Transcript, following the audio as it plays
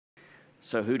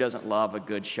So who doesn't love a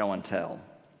good show and tell?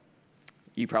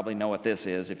 You probably know what this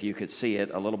is. If you could see it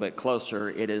a little bit closer,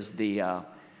 it is the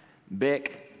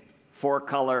Bic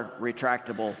 4-color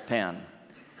retractable pen.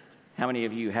 How many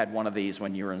of you had one of these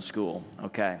when you were in school?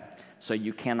 Okay, so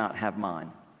you cannot have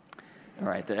mine. All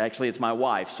right, actually it's my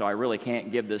wife, so I really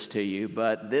can't give this to you,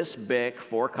 but this Bic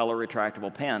 4-color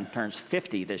retractable pen turns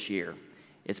 50 this year.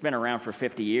 It's been around for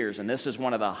 50 years, and this is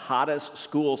one of the hottest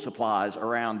school supplies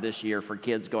around this year for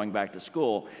kids going back to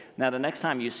school. Now, the next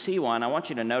time you see one, I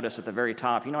want you to notice at the very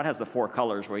top, you know it has the 4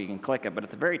 colors where you can click it, but at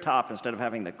the very top, instead of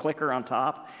having the clicker on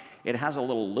top, it has a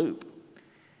little loop.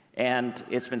 And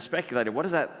it's been speculated, what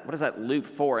is that loop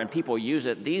for? And people use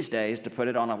it these days to put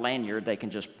it on a lanyard. They can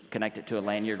just connect it to a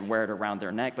lanyard and wear it around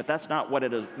their neck, but that's not what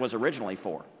it was originally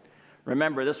for.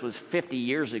 Remember, this was 50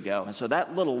 years ago, and so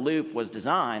that little loop was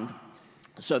designed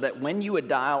so that when you would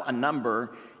dial a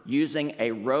number using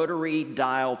a rotary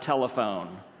dial telephone,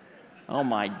 oh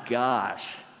my gosh,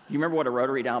 you remember what a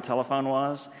rotary dial telephone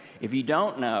was? If you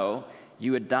don't know,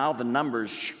 you would dial the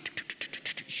numbers,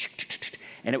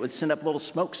 and it would send up little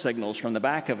smoke signals from the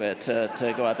back of it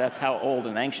to go out. That's how old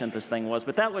and ancient this thing was.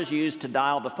 But that was used to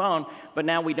dial the phone, but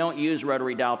now we don't use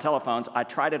rotary dial telephones. I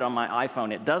tried it on my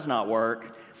iPhone. It does not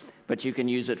work, but you can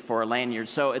use it for a lanyard.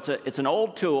 So it's an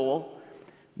old tool,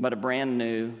 but a brand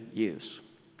new use.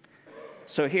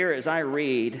 So here, as I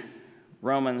read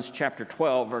Romans chapter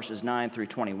 12, verses 9 through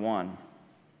 21,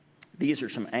 these are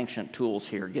some ancient tools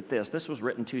here. Get this. This was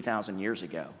written 2,000 years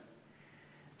ago.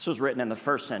 This was written in the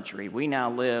 1st century. We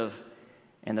now live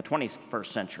in the 21st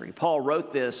century. Paul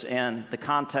wrote this in the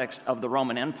context of the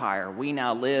Roman Empire. We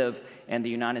now live in the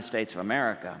United States of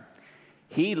America.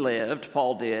 He lived,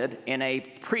 Paul did, in a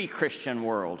pre-Christian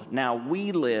world. Now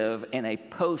we live in a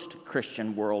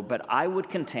post-Christian world, but I would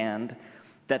contend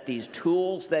that these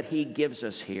tools that he gives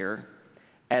us here,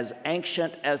 as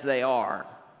ancient as they are,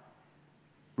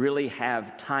 really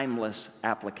have timeless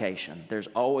application. There's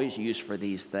always use for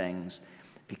these things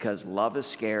because love is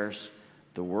scarce,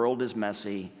 the world is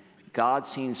messy, God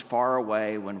seems far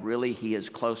away when really he is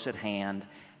close at hand.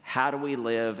 How do we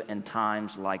live in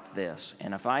times like this?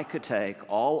 And if I could take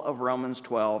all of Romans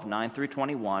 12, 9 through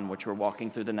 21, which we're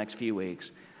walking through the next few weeks,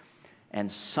 and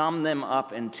sum them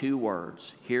up in 2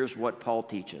 words, here's what Paul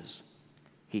teaches.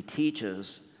 He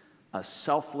teaches a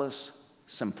selfless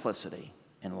simplicity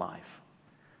in life.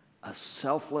 A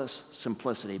selfless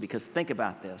simplicity, because think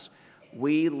about this.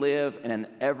 We live in an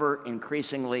ever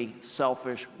increasingly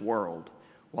selfish world.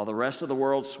 While the rest of the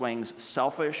world swings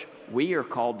selfish, we are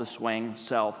called to swing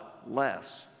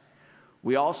selfless.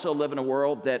 We also live in a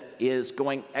world that is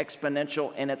going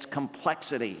exponential in its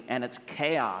complexity and its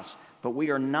chaos, but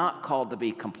we are not called to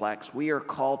be complex. We are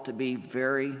called to be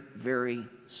very, very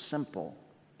simple.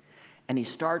 And he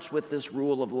starts with this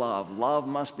rule of love. Love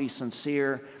must be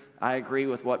sincere. I agree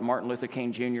with what Martin Luther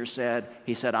King Jr. said.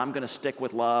 He said, I'm going to stick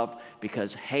with love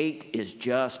because hate is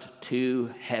just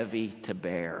too heavy to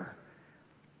bear.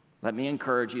 Let me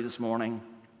encourage you this morning,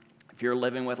 if you're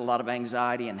living with a lot of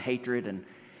anxiety and hatred and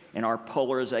in our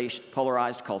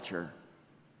polarized culture,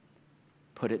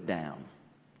 put it down.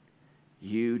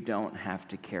 You don't have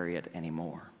to carry it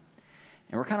anymore.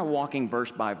 And we're kind of walking verse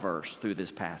by verse through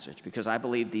this passage because I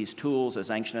believe these tools,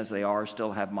 as ancient as they are,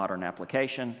 still have modern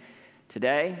application.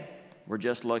 Today, we're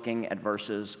just looking at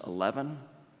verses 11,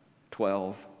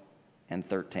 12, and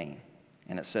 13.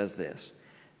 And it says this,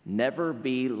 never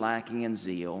be lacking in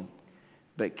zeal,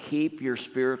 but keep your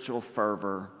spiritual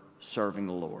fervor serving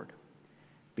the Lord.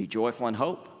 Be joyful in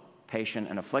hope, patient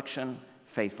in affliction,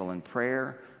 faithful in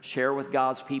prayer, share with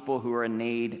God's people who are in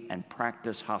need, and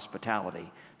practice hospitality.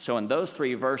 So in those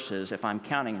 3 verses, if I'm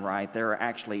counting right, there are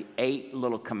actually 8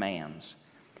 little commands.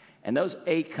 And those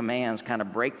 8 commands kind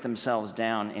of break themselves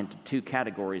down into 2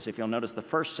 categories. If you'll notice, the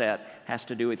first set has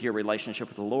to do with your relationship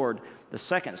with the Lord. The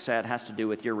second set has to do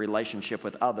with your relationship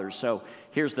with others. So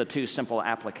here's the 2 simple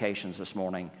applications this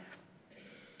morning.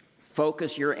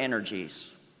 Focus your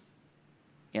energies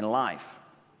in life.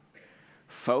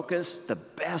 Focus the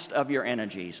best of your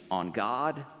energies on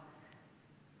God,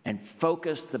 and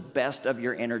focus the best of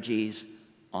your energies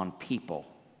on people.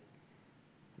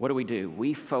 What do?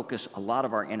 We focus a lot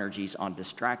of our energies on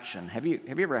distraction. Have you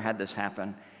ever had this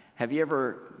happen? Have you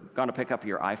ever gone to pick up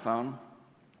your iPhone?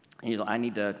 And I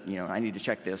need to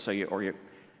check this. Your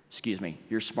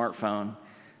smartphone.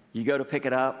 You go to pick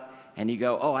it up, and you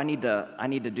go, oh, I need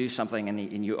to do something,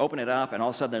 and you open it up, and all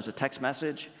of a sudden there's a text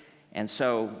message, and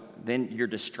so then you're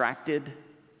distracted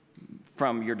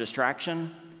from your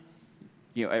distraction.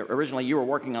 Originally you were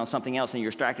working on something else, and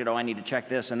you're distracted. Oh, I need to check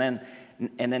this, and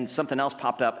then something else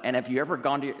popped up. And have you ever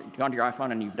gone to your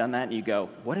iPhone and you've done that, and you go,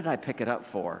 what did I pick it up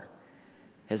for?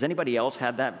 Has anybody else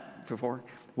had that before?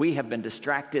 We have been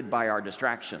distracted by our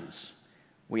distractions.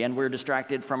 We're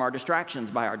distracted from our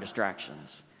distractions by our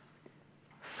distractions.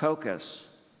 Focus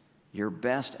your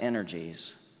best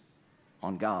energies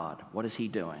on God. What is He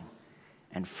doing?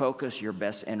 And focus your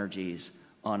best energies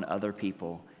on other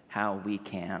people, how we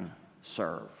can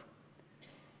serve.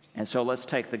 And so let's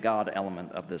take the God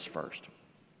element of this first.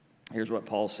 Here's what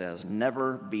Paul says: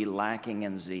 never be lacking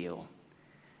in zeal,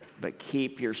 but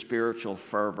keep your spiritual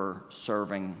fervor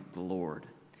serving the Lord.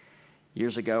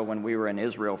 Years ago, when we were in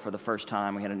Israel for the first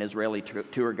time, we had an Israeli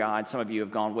tour guide. Some of you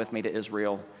have gone with me to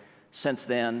Israel. Since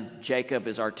then, Jacob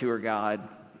is our tour guide.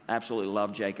 Absolutely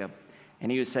love Jacob.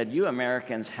 And he said, you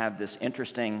Americans have this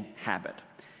interesting habit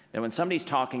that when somebody's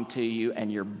talking to you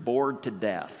and you're bored to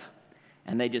death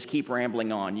and they just keep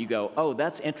rambling on, you go, oh,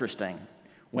 that's interesting,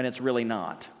 when it's really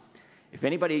not. If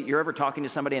you're ever talking to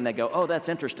somebody and they go, oh, that's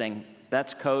interesting,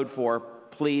 that's code for,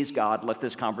 please, God, let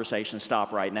this conversation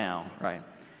stop right now, right?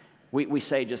 We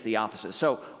say just the opposite.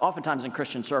 So oftentimes in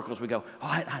Christian circles, we go,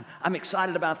 oh, I'm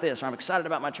excited about this, or I'm excited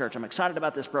about my church, I'm excited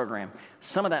about this program.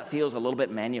 Some of that feels a little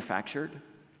bit manufactured.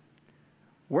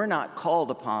 We're not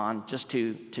called upon just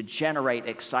to generate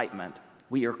excitement.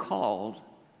 We are called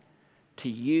to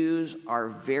use our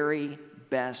very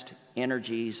best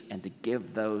energies and to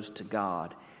give those to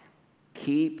God.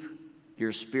 Keep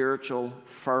your spiritual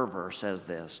fervor, says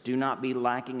this. Do not be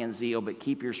lacking in zeal, but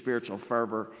keep your spiritual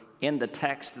fervor. In the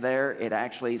text there, it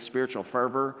actually, spiritual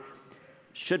fervor,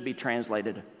 should be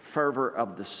translated fervor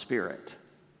of the Spirit.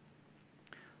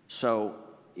 So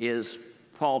is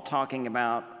Paul talking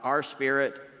about our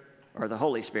spirit or the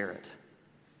Holy Spirit?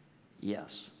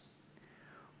 Yes.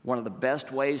 One of the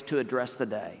best ways to address the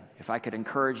day, if I could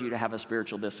encourage you to have a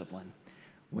spiritual discipline,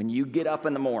 when you get up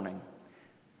in the morning,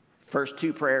 first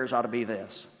two prayers ought to be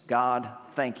this: God,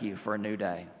 thank you for a new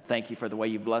day. Thank you for the way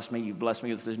you've blessed me. You've blessed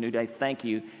me with this new day. Thank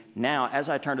you. Now, as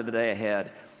I turn to the day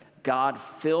ahead, God,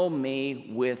 fill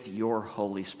me with your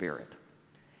Holy Spirit.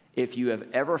 If you have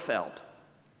ever felt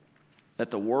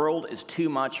that the world is too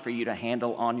much for you to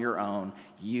handle on your own,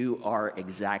 you are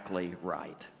exactly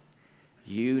right.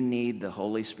 You need the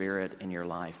Holy Spirit in your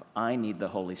life. I need the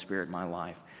Holy Spirit in my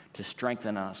life to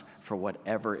strengthen us for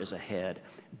whatever is ahead.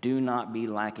 Do not be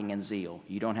lacking in zeal.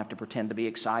 You don't have to pretend to be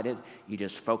excited. You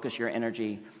just focus your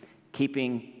energy,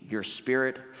 keeping your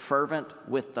spirit fervent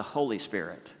with the Holy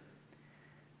Spirit,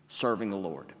 serving the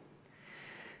Lord.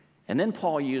 And then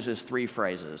Paul uses three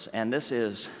phrases, and this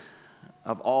is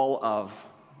of all of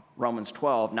Romans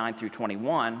 12, 9 through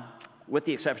 21, with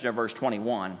the exception of verse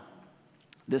 21.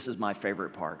 This is my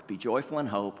favorite part. Be joyful in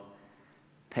hope,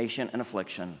 patient in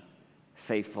affliction,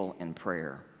 faithful in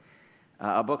prayer.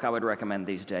 A book I would recommend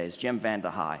these days, Jim Van de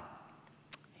Hei.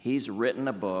 He's written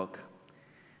a book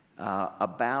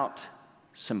about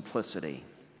simplicity.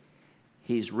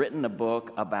 He's written a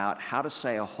book about how to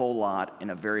say a whole lot in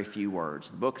a very few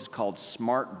words. The book is called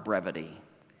Smart Brevity.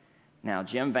 Now,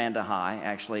 Jim Van de Hei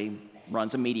actually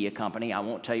runs a media company. I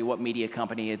won't tell you what media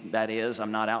company that is.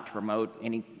 I'm not out to promote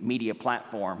any media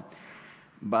platform.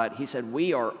 But he said,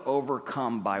 we are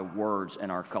overcome by words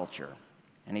in our culture.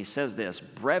 And he says this: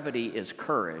 brevity is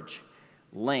courage,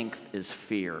 length is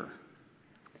fear.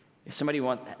 If somebody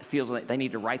feels like they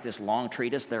need to write this long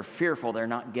treatise, they're fearful they're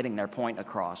not getting their point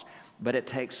across. But it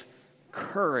takes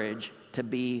courage to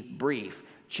be brief,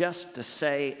 just to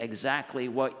say exactly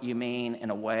what you mean in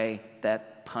a way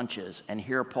that punches. And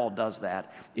here Paul does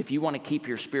that. If you want to keep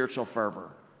your spiritual fervor,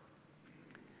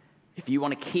 if you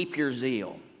want to keep your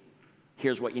zeal,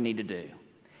 here's what you need to do.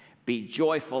 Be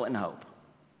joyful in hope.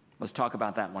 Let's talk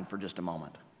about that one for just a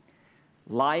moment.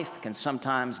 Life can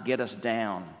sometimes get us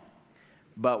down,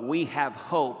 but we have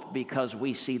hope because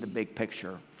we see the big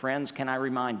picture. Friends, can I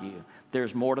remind you,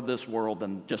 there's more to this world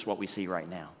than just what we see right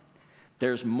now.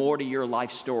 There's more to your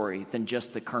life story than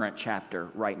just the current chapter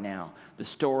right now. The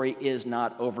story is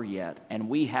not over yet, and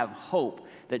we have hope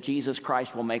that Jesus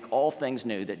Christ will make all things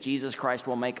new, that Jesus Christ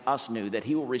will make us new, that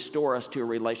He will restore us to a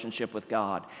relationship with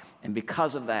God. And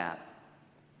because of that,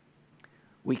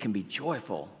 we can be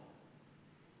joyful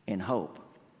in hope,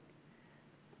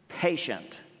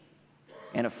 patient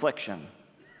in affliction.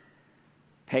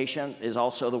 Patient is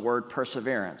also the word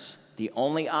perseverance. The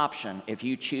only option, if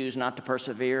you choose not to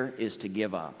persevere, is to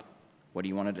give up. What do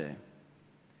you want to do?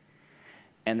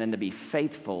 And then to be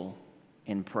faithful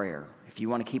in prayer. If you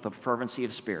want to keep a fervency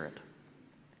of spirit,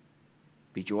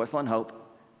 be joyful in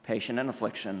hope, patient in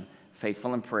affliction,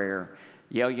 faithful in prayer.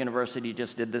 Yale University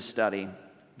just did this study.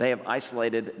 They have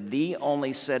isolated the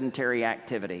only sedentary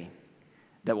activity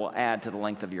that will add to the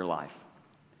length of your life.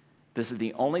 This is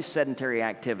the only sedentary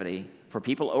activity for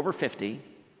people over 50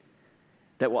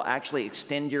 that will actually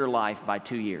extend your life by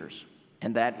 2 years,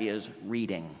 and that is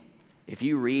reading. If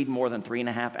you read more than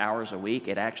 3.5 hours a week,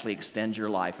 it actually extends your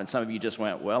life. And some of you just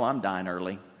went, well, I'm dying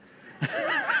early.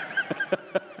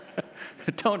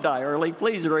 Don't die early.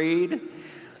 Please read.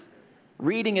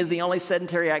 Reading is the only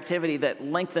sedentary activity that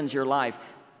lengthens your life.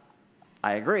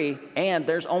 I agree. And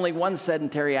there's only one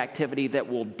sedentary activity that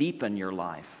will deepen your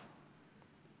life.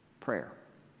 Prayer.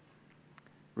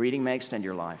 Reading may extend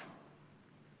your life.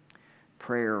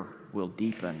 Prayer will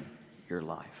deepen your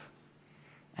life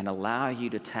and allow you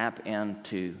to tap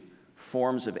into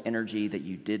forms of energy that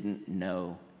you didn't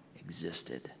know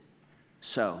existed.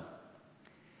 So,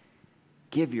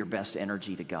 give your best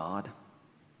energy to God.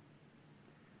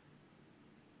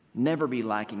 Never be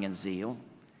lacking in zeal.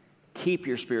 Keep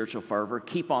your spiritual fervor.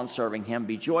 Keep on serving Him.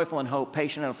 Be joyful in hope,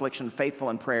 patient in affliction,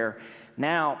 faithful in prayer.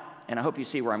 Now, and I hope you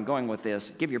see where I'm going with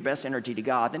this, give your best energy to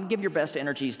God, then give your best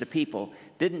energies to people.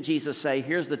 Didn't Jesus say,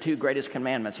 here's the 2 greatest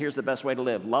commandments, here's the best way to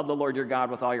live. Love the Lord your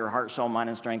God with all your heart, soul, mind,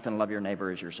 and strength, and love your neighbor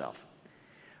as yourself.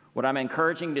 What I'm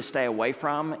encouraging to stay away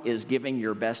from is giving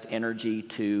your best energy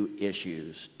to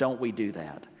issues. Don't we do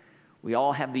that? We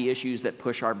all have the issues that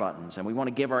push our buttons, and we want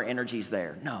to give our energies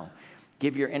there. No.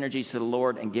 Give your energies to the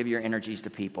Lord and give your energies to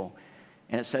people.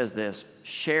 And it says this,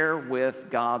 share with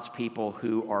God's people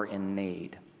who are in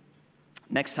need.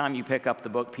 Next time you pick up the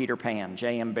book Peter Pan,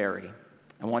 J.M. Barrie,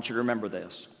 I want you to remember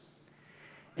this.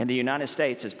 In the United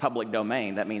States, it's public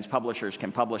domain. That means publishers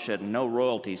can publish it and no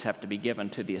royalties have to be given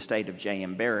to the estate of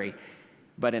J.M. Barrie.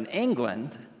 But in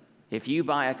England, if you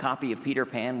buy a copy of Peter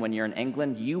Pan when you're in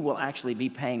England, you will actually be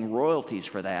paying royalties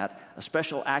for that. A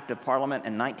special act of Parliament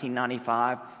in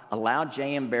 1995 allowed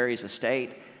J.M. Barrie's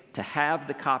estate to have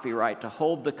the copyright, to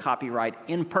hold the copyright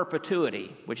in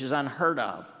perpetuity, which is unheard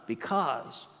of,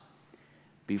 because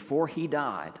before he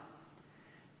died,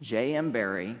 J.M.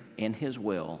 Barrie, in his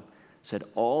will, said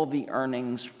all the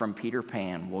earnings from Peter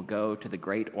Pan will go to the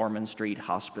Great Ormond Street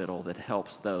Hospital that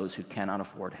helps those who cannot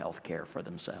afford health care for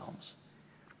themselves.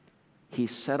 He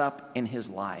set up in his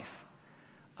life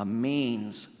a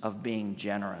means of being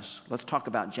generous. Let's talk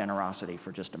about generosity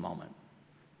for just a moment.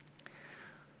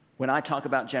 When I talk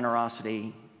about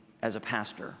generosity as a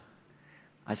pastor,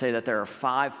 I say that there are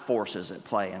 5 forces at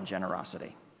play in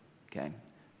generosity, okay?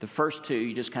 The first 2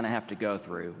 you just kind of have to go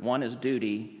through. One is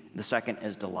duty, the second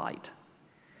is delight.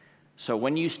 So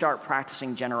when you start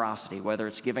practicing generosity, whether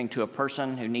it's giving to a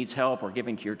person who needs help or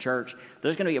giving to your church,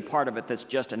 there's going to be a part of it that's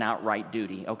just an outright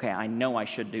duty. Okay, I know I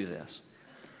should do this.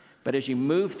 But as you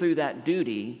move through that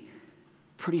duty,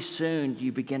 pretty soon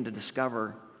you begin to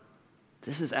discover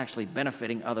this is actually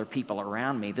benefiting other people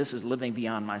around me. This is living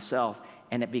beyond myself,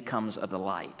 and it becomes a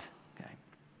delight. Okay.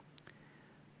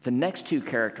 The next 2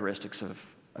 characteristics of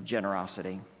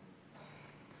generosity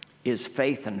is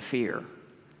faith and fear.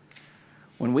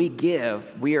 When we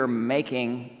give, we are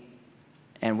making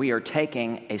and we are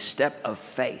taking a step of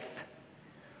faith.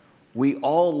 We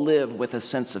all live with a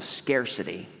sense of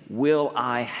scarcity. Will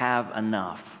I have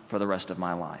enough for the rest of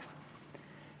my life?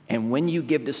 And when you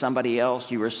give to somebody else,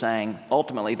 you are saying,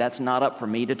 ultimately, that's not up for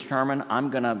me to determine.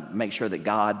 I'm going to make sure that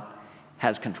God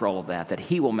has control of that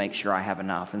He will make sure I have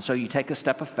enough. And so you take a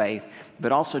step of faith,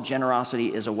 but also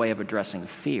generosity is a way of addressing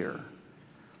fear.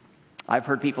 I've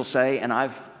heard people say, and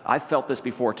I've felt this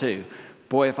before too,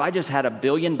 boy, if I just had $1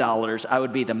 billion, I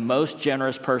would be the most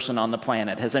generous person on the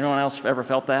planet. Has anyone else ever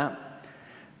felt that?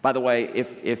 By the way,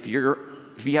 if you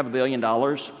have $1 billion, I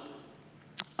want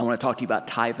to talk to you about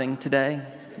tithing today.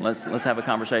 Let's have a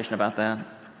conversation about that.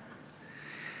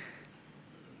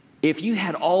 If you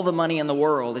had all the money in the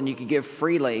world and you could give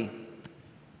freely,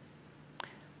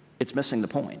 it's missing the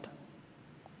point.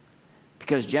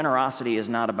 Because generosity is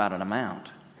not about an amount.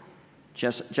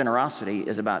 Generosity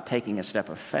is about taking a step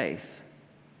of faith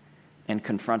and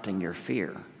confronting your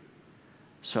fear.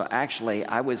 So actually,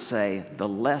 I would say the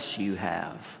less you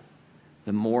have,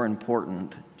 the more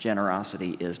important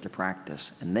generosity is to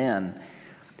practice. And then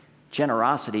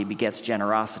generosity begets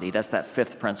generosity. That's that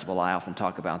 5th principle I often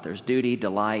talk about. There's duty,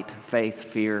 delight, faith,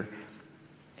 fear,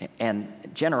 and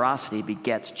generosity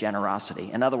begets generosity.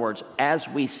 In other words, as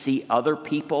we see other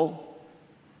people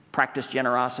practice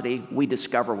generosity, we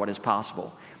discover what is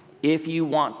possible. If you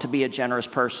want to be a generous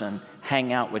person,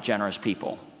 hang out with generous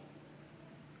people.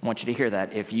 I want you to hear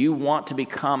that. If you want to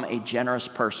become a generous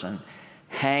person,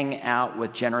 hang out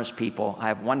with generous people. I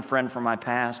have one friend from my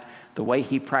past. The way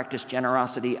he practiced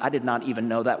generosity, I did not even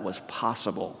know that was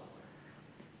possible.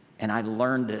 And I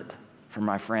learned it from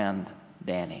my friend,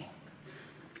 Danny.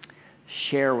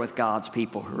 Share with God's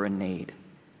people who are in need.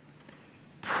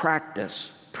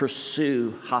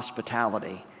 Pursue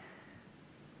hospitality.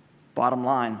 Bottom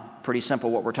line, pretty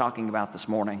simple what we're talking about this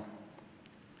morning.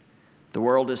 The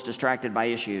world is distracted by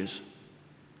issues.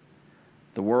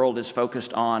 The world is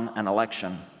focused on an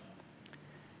election.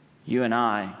 You and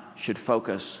I should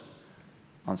focus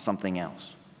on something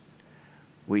else.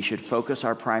 We should focus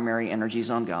our primary energies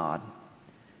on God,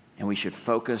 and we should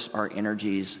focus our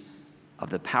energies of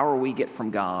the power we get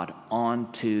from God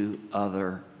onto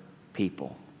other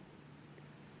people.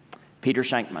 Peter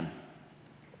Shankman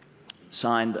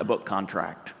signed a book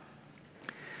contract.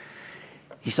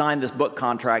 He signed this book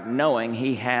contract knowing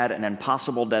he had an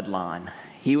impossible deadline.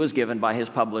 He was given by his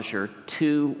publisher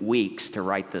 2 weeks to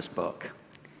write this book.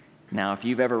 Now, if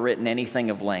you've ever written anything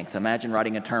of length, imagine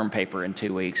writing a term paper in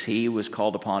 2 weeks. He was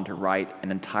called upon to write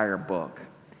an entire book.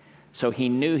 So he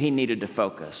knew he needed to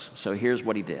focus. So here's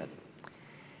what he did.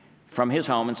 From his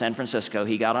home in San Francisco,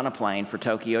 he got on a plane for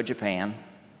Tokyo, Japan,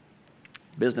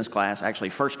 business class, actually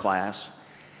first class.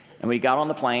 And when he got on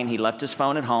the plane, he left his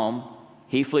phone at home.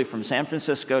 He flew from San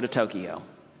Francisco to Tokyo.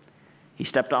 He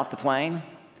stepped off the plane,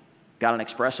 got an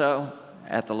espresso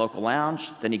at the local lounge,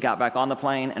 then he got back on the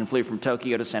plane and flew from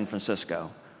Tokyo to San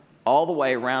Francisco. All the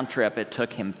way round trip, it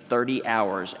took him 30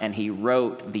 hours, and he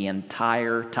wrote the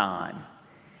entire time.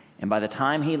 And by the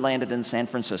time he landed in San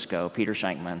Francisco, Peter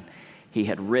Shankman, he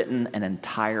had written an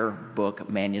entire book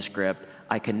manuscript.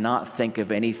 I could not think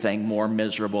of anything more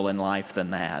miserable in life than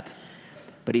that.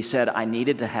 But he said, I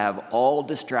needed to have all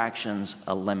distractions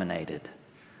eliminated.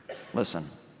 Listen,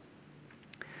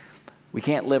 we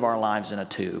can't live our lives in a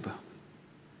tube.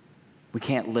 We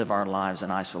can't live our lives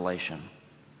in isolation.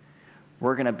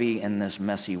 We're going to be in this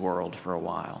messy world for a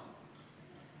while.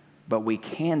 But we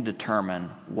can determine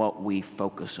what we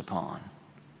focus upon.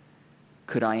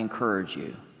 Could I encourage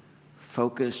you?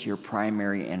 Focus your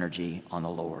primary energy on the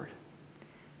Lord.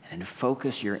 And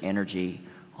focus your energy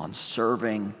on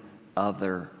serving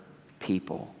other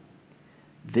people.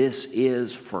 This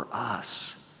is for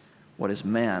us what is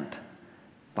meant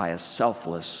by a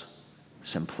selfless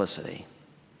simplicity.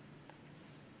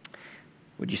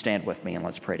 Would you stand with me and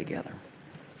let's pray together?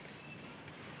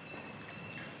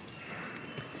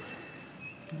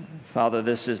 Father,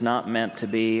 this is not meant to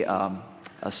be a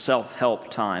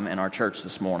self-help time in our church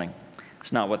this morning.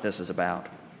 It's not what this is about.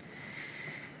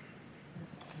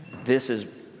 This is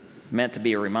meant to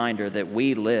be a reminder that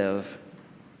we live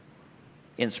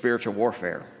in spiritual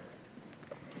warfare.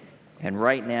 And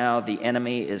right now, the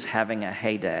enemy is having a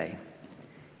heyday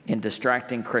in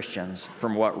distracting Christians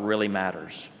from what really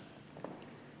matters.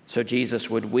 So, Jesus,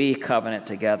 would we covenant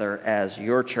together as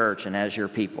your church and as your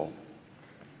people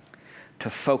to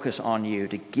focus on you,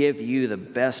 to give you the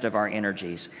best of our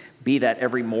energies, be that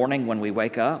every morning when we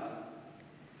wake up?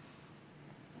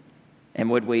 And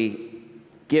would we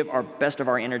give our best of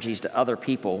our energies to other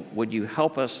people? Would you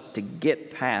help us to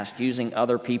get past using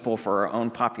other people for our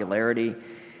own popularity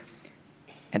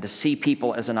and to see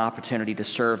people as an opportunity to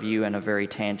serve you in a very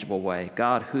tangible way?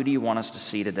 God, who do you want us to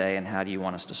see today, and how do you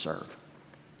want us to serve?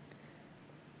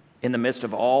 In the midst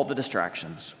of all the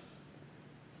distractions,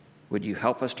 would you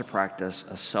help us to practice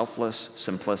a selfless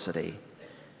simplicity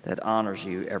that honors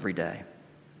you every day?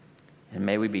 And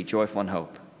may we be joyful in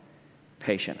hope,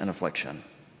 patient in affliction,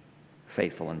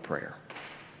 faithful in prayer.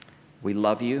 We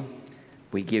love you.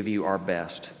 We give you our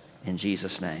best. In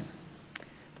Jesus' name,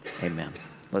 amen.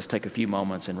 Let's take a few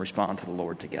moments and respond to the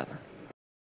Lord together.